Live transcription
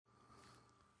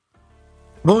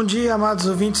Bom dia, amados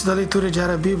ouvintes da leitura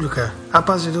diária bíblica. A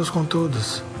paz de Deus com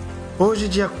todos. Hoje,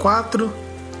 dia 4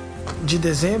 de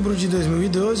dezembro de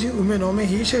 2012, o meu nome é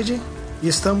Richard e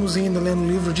estamos ainda lendo o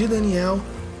livro de Daniel.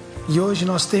 E hoje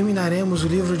nós terminaremos o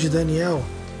livro de Daniel.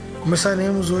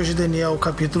 Começaremos hoje Daniel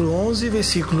capítulo 11,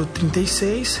 versículo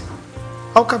 36,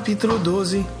 ao capítulo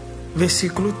 12,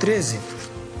 versículo 13.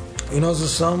 E nós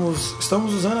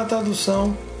estamos usando a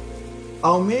tradução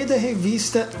Almeida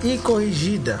Revista e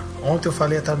Corrigida. Ontem eu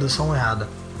falei a tradução errada,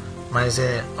 mas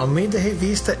é Almeida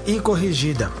Revista e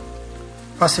Corrigida.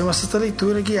 Façamos esta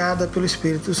leitura guiada pelo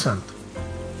Espírito Santo.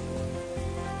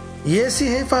 E esse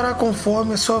rei fará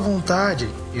conforme a sua vontade,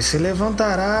 e se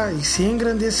levantará e se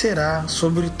engrandecerá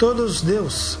sobre todos os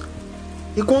deuses,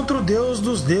 e contra o Deus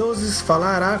dos deuses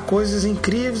falará coisas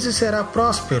incríveis e será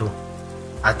próspero,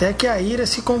 até que a ira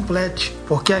se complete,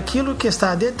 porque aquilo que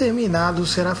está determinado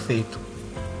será feito.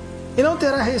 E não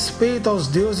terá respeito aos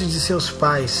deuses de seus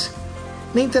pais,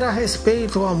 nem terá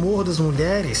respeito ao amor das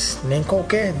mulheres, nem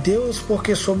qualquer deus,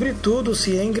 porque sobretudo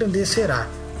se engrandecerá.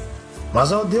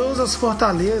 Mas ao Deus das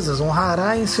fortalezas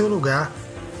honrará em seu lugar,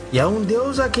 e a um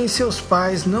Deus a quem seus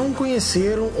pais não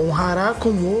conheceram honrará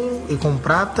com ouro e com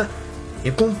prata, e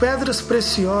com pedras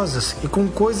preciosas e com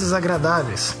coisas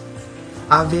agradáveis.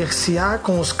 Haver-se-á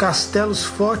com os castelos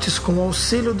fortes com o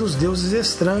auxílio dos deuses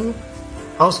estranhos.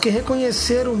 Aos que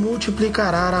reconheceram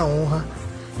multiplicará a honra,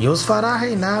 e os fará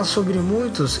reinar sobre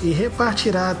muitos e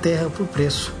repartirá a terra por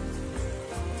preço.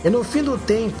 E no fim do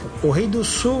tempo, o rei do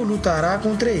sul lutará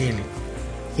contra ele,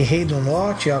 e o rei do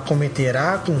norte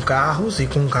acometerá com carros e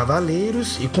com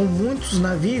cavaleiros e com muitos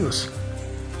navios,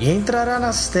 e entrará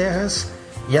nas terras,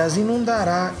 e as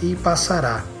inundará e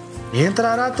passará. E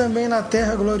entrará também na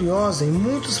terra gloriosa, e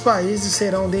muitos países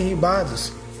serão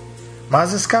derribados,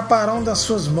 mas escaparão das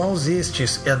suas mãos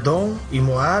estes, Edom e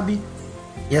Moabe,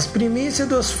 e as primícias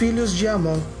dos filhos de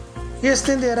Amon, e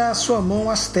estenderá a sua mão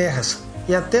às terras,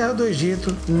 e a terra do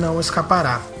Egito não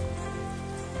escapará.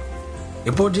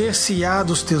 E poder-se-á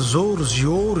dos tesouros de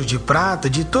ouro, de prata,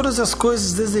 de todas as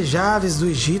coisas desejáveis do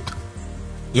Egito,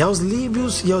 e aos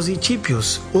líbios e aos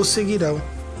etípios o seguirão.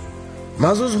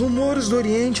 Mas os rumores do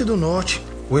Oriente e do Norte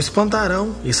o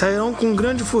espantarão, e sairão com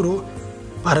grande furor,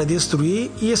 para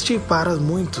destruir e extirpar a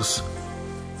muitos.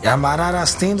 E armará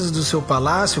as tendas do seu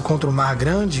palácio contra o mar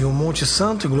grande e o monte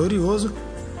santo e glorioso,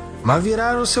 mas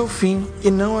virá o seu fim,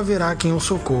 e não haverá quem o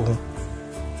socorra.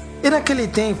 E naquele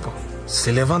tempo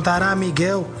se levantará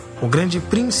Miguel, o grande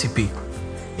príncipe.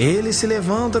 Ele se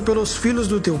levanta pelos filhos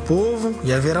do teu povo,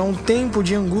 e haverá um tempo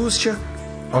de angústia,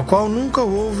 ao qual nunca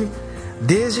houve,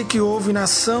 desde que houve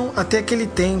nação até aquele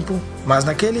tempo, mas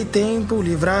naquele tempo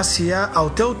livrar-se-á ao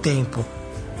teu tempo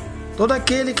todo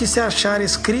aquele que se achar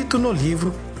escrito no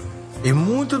livro, e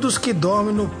muitos dos que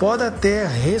dormem no pó da terra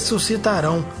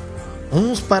ressuscitarão,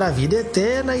 uns para a vida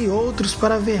eterna e outros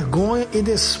para a vergonha e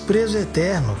desprezo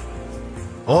eterno.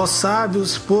 Ó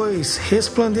sábios, pois,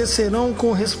 resplandecerão com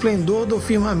o resplendor do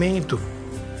firmamento,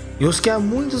 e os que a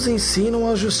muitos ensinam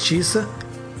a justiça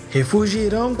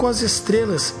refugirão com as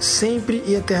estrelas sempre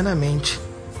e eternamente.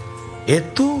 E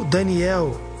tu,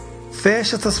 Daniel,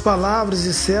 fecha estas palavras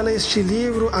e sela este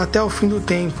livro até o fim do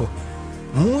tempo.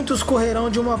 Muitos correrão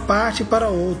de uma parte para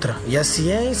outra, e a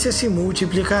ciência se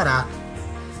multiplicará.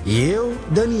 E eu,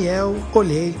 Daniel,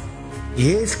 olhei, e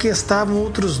eis que estavam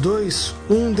outros dois,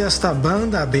 um desta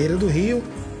banda à beira do rio,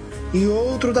 e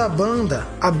outro da banda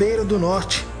à beira do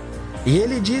norte. E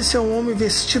ele disse a um homem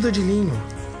vestido de linho,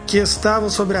 que estava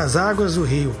sobre as águas do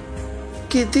rio: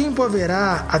 que tempo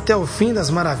haverá até o fim das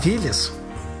maravilhas?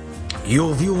 E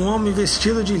ouvi um homem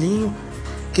vestido de linho,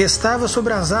 que estava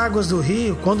sobre as águas do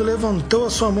rio, quando levantou a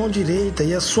sua mão direita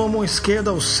e a sua mão esquerda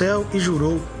ao céu, e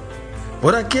jurou: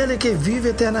 por aquele que vive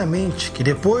eternamente, que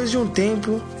depois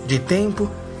de tempo,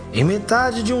 em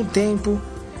metade de um tempo,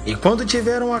 e quando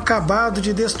tiveram acabado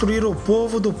de destruir o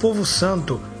povo do povo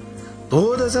santo,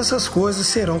 todas essas coisas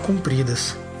serão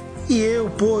cumpridas. E eu,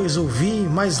 pois, ouvi,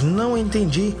 mas não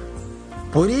entendi.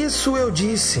 Por isso eu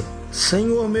disse: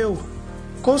 Senhor meu,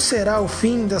 qual será o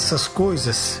fim dessas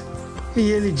coisas? E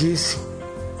ele disse: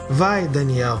 vai,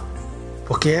 Daniel,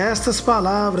 porque estas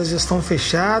palavras estão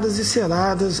fechadas e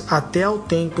seladas até o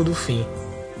tempo do fim.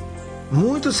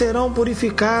 Muitos serão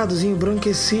purificados e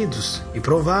embranquecidos e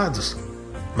provados,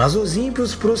 mas os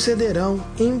ímpios procederão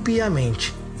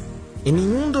impiamente. E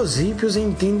nenhum dos ímpios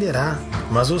entenderá,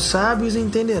 mas os sábios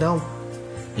entenderão.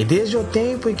 E desde o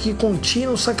tempo em que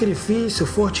contínuo sacrifício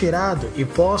for tirado e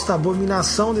posta a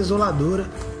abominação desoladora,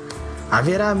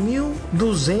 haverá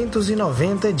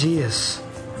 1290 dias.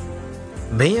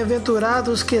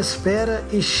 Bem-aventurados que espera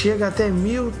e chega até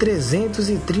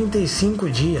 1335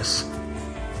 dias.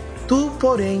 Tu,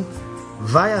 porém,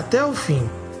 vai até o fim,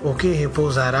 porque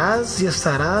repousarás e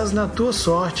estarás na tua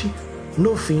sorte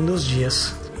no fim dos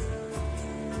dias.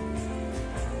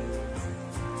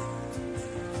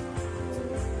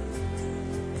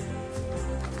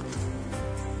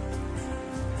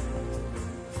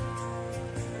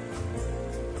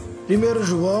 Primeiro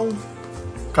João,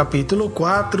 capítulo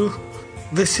 4,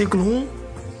 versículo 1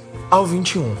 ao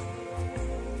 21.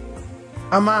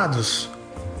 Amados,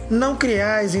 não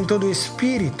criais em todo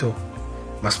espírito,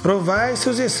 mas provai se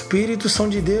os espíritos são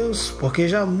de Deus, porque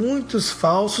já muitos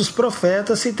falsos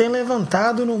profetas se têm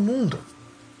levantado no mundo.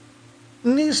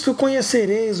 Nisto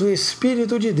conhecereis o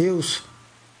Espírito de Deus.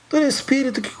 Todo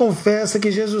espírito que confessa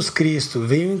que Jesus Cristo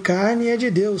veio em carne é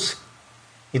de Deus.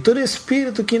 E todo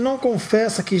espírito que não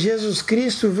confessa que Jesus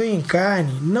Cristo veio em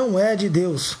carne não é de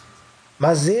Deus.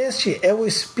 Mas este é o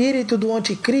espírito do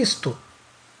anticristo,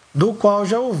 do qual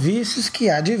já ouvistes que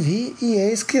há de vir, e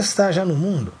eis que está já no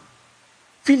mundo.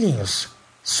 Filhinhos,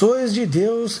 sois de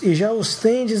Deus e já os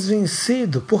tendes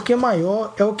vencido, porque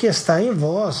maior é o que está em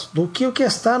vós do que o que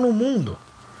está no mundo.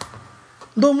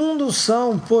 Do mundo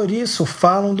são, por isso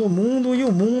falam do mundo, e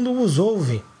o mundo os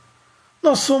ouve.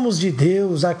 Nós somos de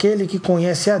Deus, aquele que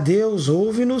conhece a Deus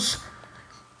ouve-nos,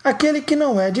 aquele que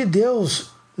não é de Deus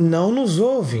não nos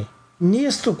ouve.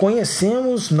 Nisto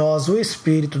conhecemos nós o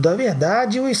espírito da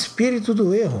verdade e o espírito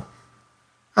do erro.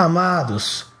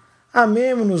 Amados,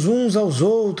 amemo-nos uns aos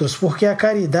outros, porque a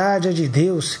caridade é de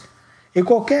Deus, e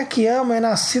qualquer que ama é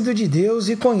nascido de Deus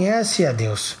e conhece a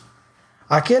Deus.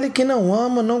 Aquele que não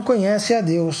ama não conhece a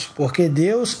Deus, porque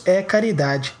Deus é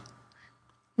caridade.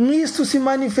 Nisto se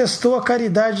manifestou a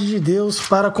caridade de Deus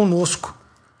para conosco,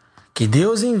 que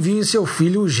Deus envie seu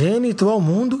Filho unigênito ao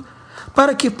mundo,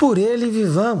 para que por ele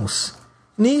vivamos.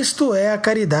 Nisto é a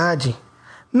caridade,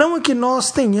 não em que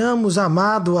nós tenhamos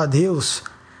amado a Deus,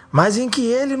 mas em que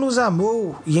ele nos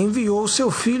amou e enviou seu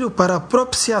Filho para a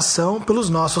propiciação pelos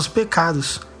nossos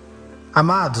pecados.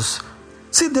 Amados,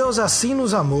 se Deus assim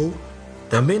nos amou,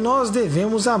 também nós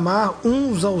devemos amar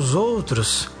uns aos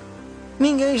outros.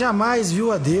 Ninguém jamais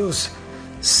viu a Deus.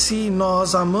 Se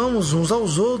nós amamos uns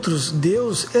aos outros,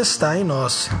 Deus está em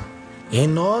nós. Em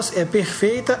nós é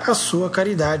perfeita a sua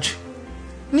caridade.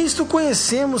 Nisto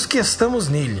conhecemos que estamos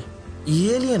nele, e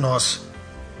ele em nós,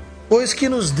 pois que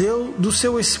nos deu do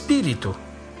seu Espírito,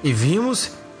 e vimos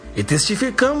e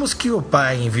testificamos que o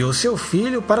Pai enviou seu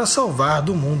Filho para salvar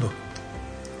do mundo.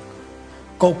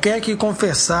 Qualquer que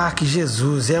confessar que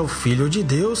Jesus é o Filho de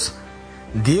Deus,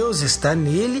 Deus está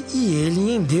nele e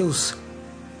ele em Deus.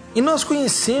 E nós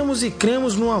conhecemos e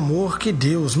cremos no amor que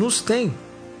Deus nos tem.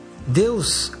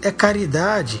 Deus é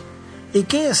caridade, e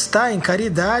quem está em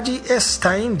caridade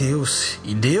está em Deus,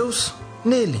 e Deus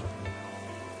nele.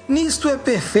 Nisto é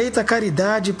perfeita a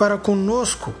caridade para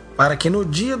conosco, para que no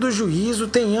dia do juízo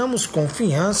tenhamos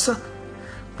confiança,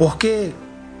 porque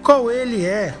qual ele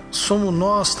é, somos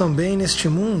nós também neste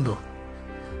mundo.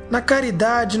 Na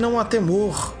caridade não há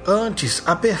temor, antes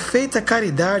a perfeita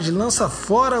caridade lança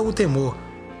fora o temor,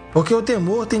 porque o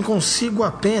temor tem consigo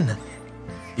a pena,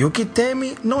 e o que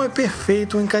teme não é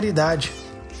perfeito em caridade.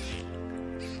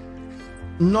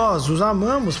 Nós os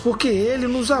amamos porque ele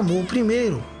nos amou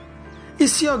primeiro. E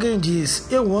se alguém diz,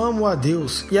 eu amo a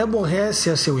Deus, e aborrece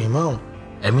a seu irmão,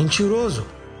 é mentiroso.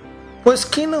 Pois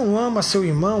quem não ama seu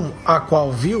irmão, a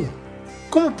qual viu,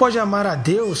 como pode amar a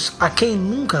Deus, a quem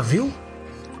nunca viu?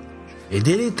 E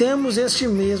dele temos este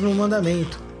mesmo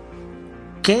mandamento: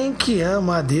 quem que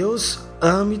ama a Deus,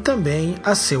 ame também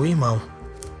a seu irmão.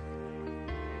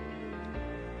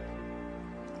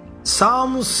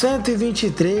 Salmo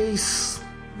 123,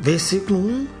 versículo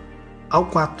 1 ao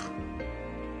 4.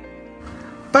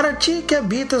 Para ti que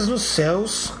habitas nos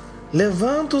céus,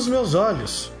 levanto os meus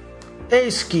olhos.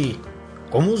 Eis que,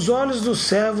 como os olhos dos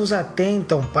servos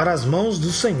atentam para as mãos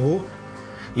do Senhor,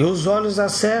 e os olhos da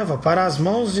serva para as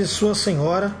mãos de sua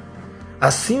senhora,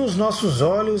 assim os nossos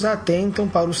olhos atentam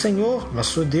para o Senhor,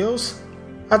 nosso Deus,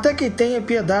 até que tenha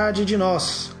piedade de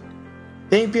nós.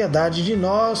 Tem piedade de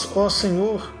nós, ó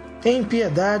Senhor, tem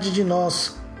piedade de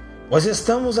nós, pois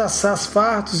estamos assaz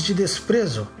fartos de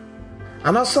desprezo.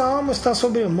 A nossa alma está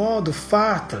sobremodo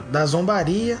farta da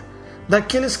zombaria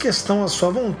daqueles que estão à sua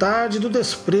vontade, do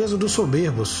desprezo dos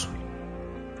soberbos.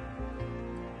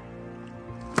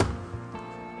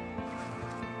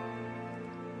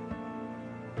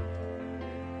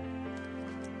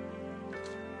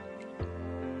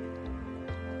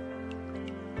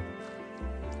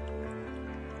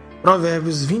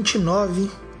 Provérbios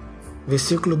 29,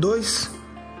 versículo 2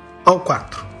 ao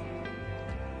 4.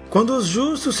 Quando os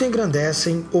justos se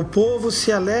engrandecem, o povo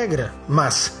se alegra,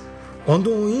 mas Quando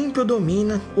o ímpio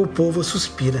domina, o povo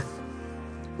suspira.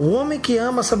 O homem que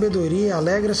ama a sabedoria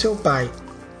alegra seu pai,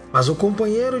 mas o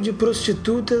companheiro de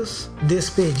prostitutas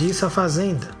desperdiça a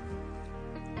fazenda.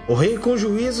 O rei com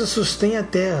juízo sustém a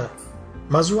terra,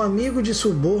 mas o amigo de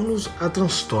subornos a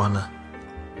transtorna.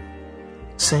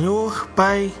 Senhor,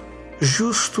 Pai,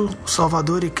 justo,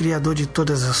 Salvador e Criador de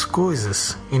todas as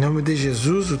coisas, em nome de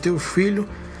Jesus, o Teu Filho,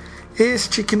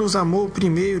 este que nos amou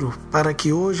primeiro, para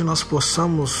que hoje nós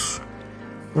possamos,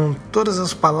 com todas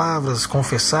as palavras,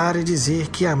 confessar e dizer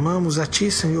que amamos a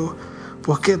Ti, Senhor,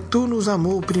 porque Tu nos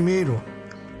amou primeiro,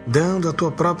 dando a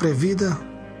Tua própria vida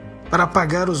para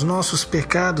pagar os nossos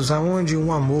pecados, aonde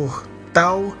um amor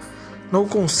tal não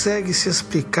consegue se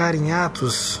explicar em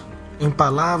atos, em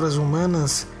palavras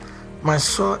humanas, mas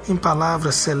só em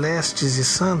palavras celestes e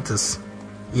santas,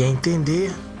 e a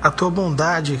entender a Tua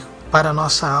bondade para a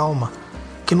nossa alma,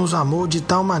 que nos amou de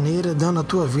tal maneira, dando a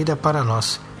Tua vida para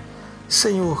nós.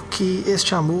 Senhor, que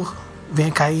este amor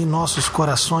venha cair em nossos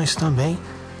corações também,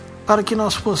 para que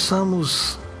nós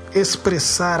possamos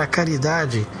expressar a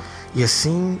caridade, e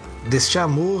assim, deste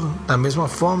amor, da mesma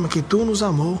forma que Tu nos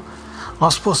amou,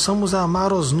 nós possamos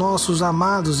amar os nossos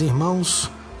amados irmãos,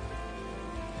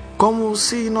 como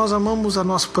se nós amamos a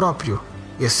nós próprios,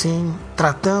 e assim,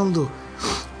 tratando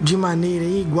de maneira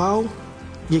igual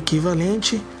e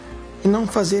equivalente, e não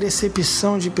fazer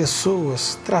exceção de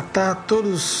pessoas, tratar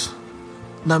todos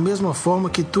da mesma forma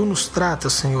que Tu nos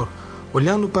tratas, Senhor,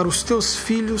 olhando para os Teus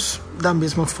filhos da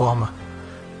mesma forma.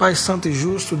 Pai Santo e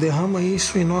Justo, derrama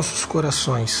isso em nossos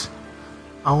corações,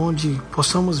 aonde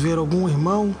possamos ver algum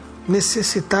irmão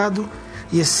necessitado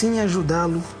e assim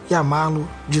ajudá-lo e amá-lo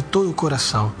de todo o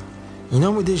coração. Em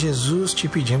nome de Jesus te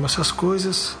pedimos essas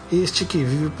coisas, este que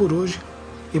vive por hoje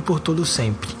e por todo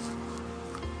sempre.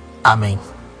 Amém.